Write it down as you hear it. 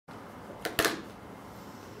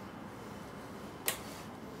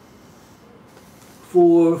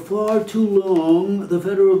For far too long, the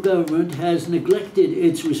federal government has neglected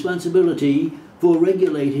its responsibility for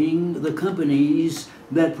regulating the companies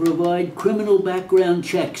that provide criminal background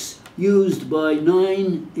checks used by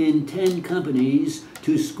 9 in 10 companies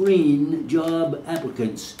to screen job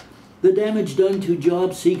applicants. The damage done to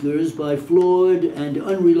job seekers by flawed and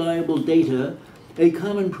unreliable data, a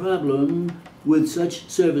common problem with such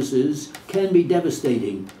services, can be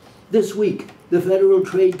devastating. This week, the Federal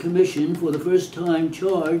Trade Commission for the first time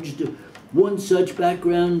charged one such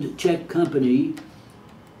background check company,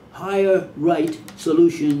 Higher Right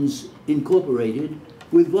Solutions Incorporated,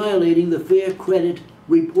 with violating the Fair Credit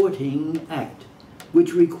Reporting Act,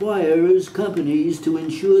 which requires companies to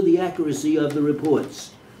ensure the accuracy of the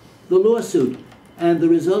reports. The lawsuit and the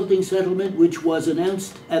resulting settlement, which was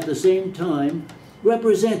announced at the same time,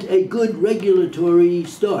 represent a good regulatory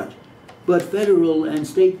start. But federal and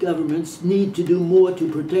state governments need to do more to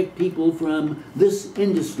protect people from this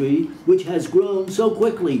industry, which has grown so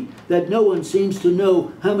quickly that no one seems to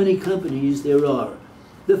know how many companies there are.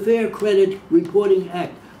 The Fair Credit Reporting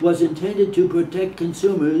Act was intended to protect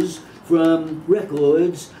consumers from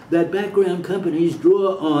records that background companies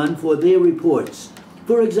draw on for their reports.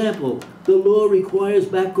 For example, the law requires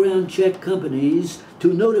background check companies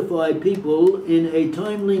to notify people in a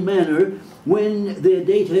timely manner when their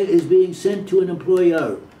data is being sent to an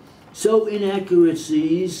employer, so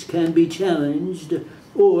inaccuracies can be challenged,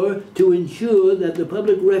 or to ensure that the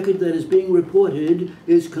public record that is being reported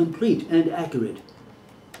is complete and accurate.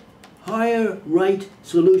 Higher Right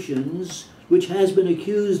Solutions, which has been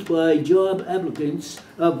accused by job applicants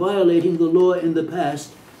of violating the law in the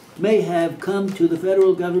past, may have come to the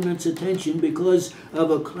federal government's attention because of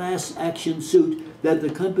a class action suit that the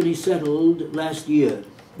company settled last year.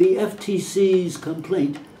 The FTC's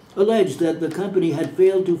complaint alleged that the company had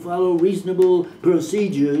failed to follow reasonable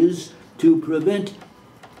procedures to prevent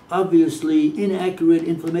obviously inaccurate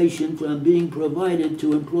information from being provided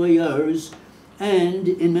to employers, and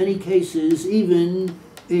in many cases even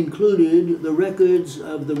included the records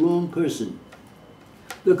of the wrong person.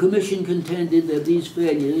 The Commission contended that these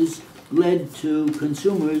failures led to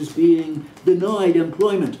consumers being denied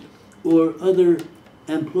employment or other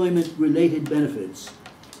employment-related benefits.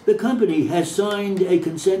 The company has signed a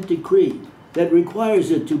consent decree that requires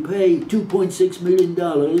it to pay $2.6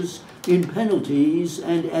 million in penalties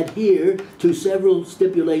and adhere to several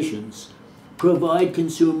stipulations, provide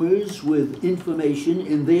consumers with information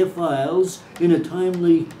in their files in a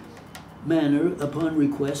timely manner upon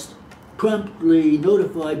request, promptly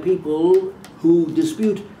notify people who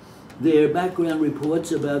dispute their background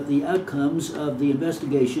reports about the outcomes of the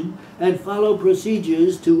investigation, and follow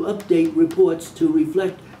procedures to update reports to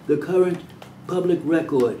reflect the current public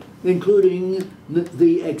record, including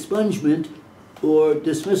the expungement or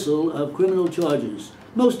dismissal of criminal charges.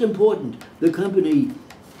 Most important, the company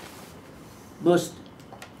must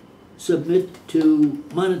submit to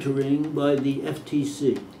monitoring by the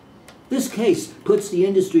FTC. This case puts the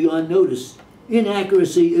industry on notice.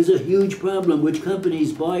 Inaccuracy is a huge problem which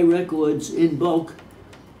companies buy records in bulk,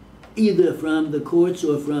 either from the courts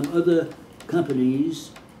or from other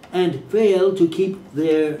companies, and fail to keep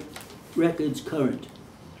their records current.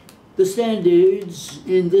 The standards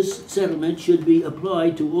in this settlement should be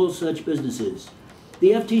applied to all such businesses.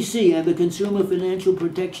 The FTC and the Consumer Financial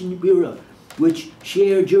Protection Bureau, which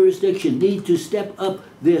share jurisdiction, need to step up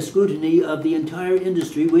their scrutiny of the entire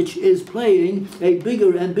industry, which is playing a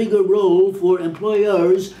bigger and bigger role for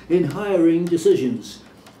employers in hiring decisions.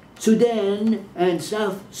 Sudan and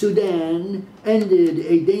South Sudan ended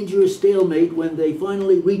a dangerous stalemate when they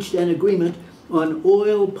finally reached an agreement on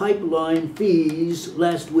oil pipeline fees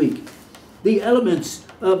last week. The elements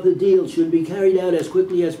of the deal should be carried out as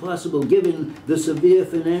quickly as possible given the severe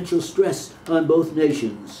financial stress on both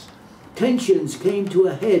nations. Tensions came to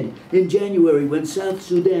a head in January when South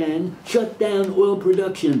Sudan shut down oil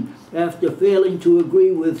production after failing to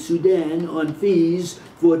agree with Sudan on fees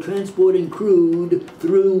for transporting crude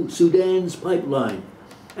through Sudan's pipeline.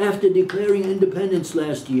 After declaring independence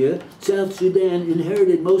last year, South Sudan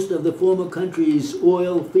inherited most of the former country's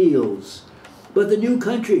oil fields. But the new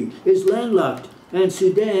country is landlocked, and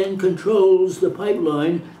Sudan controls the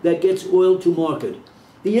pipeline that gets oil to market.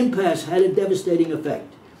 The impasse had a devastating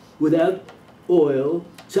effect. Without oil,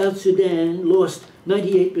 South Sudan lost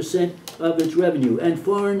 98% of its revenue, and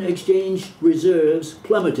foreign exchange reserves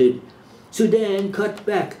plummeted. Sudan cut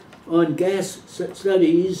back on gas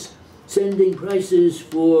studies, sending prices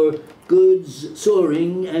for goods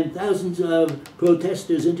soaring and thousands of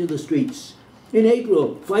protesters into the streets. In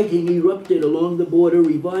April, fighting erupted along the border,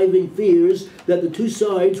 reviving fears that the two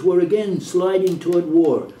sides were again sliding toward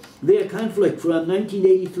war. Their conflict from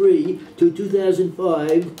 1983 to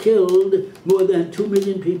 2005 killed more than 2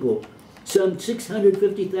 million people. Some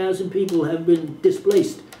 650,000 people have been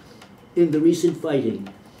displaced in the recent fighting.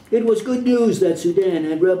 It was good news that Sudan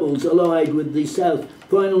and rebels allied with the South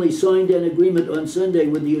finally signed an agreement on Sunday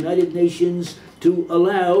with the United Nations to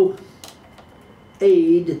allow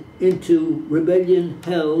aid into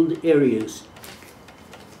rebellion-held areas.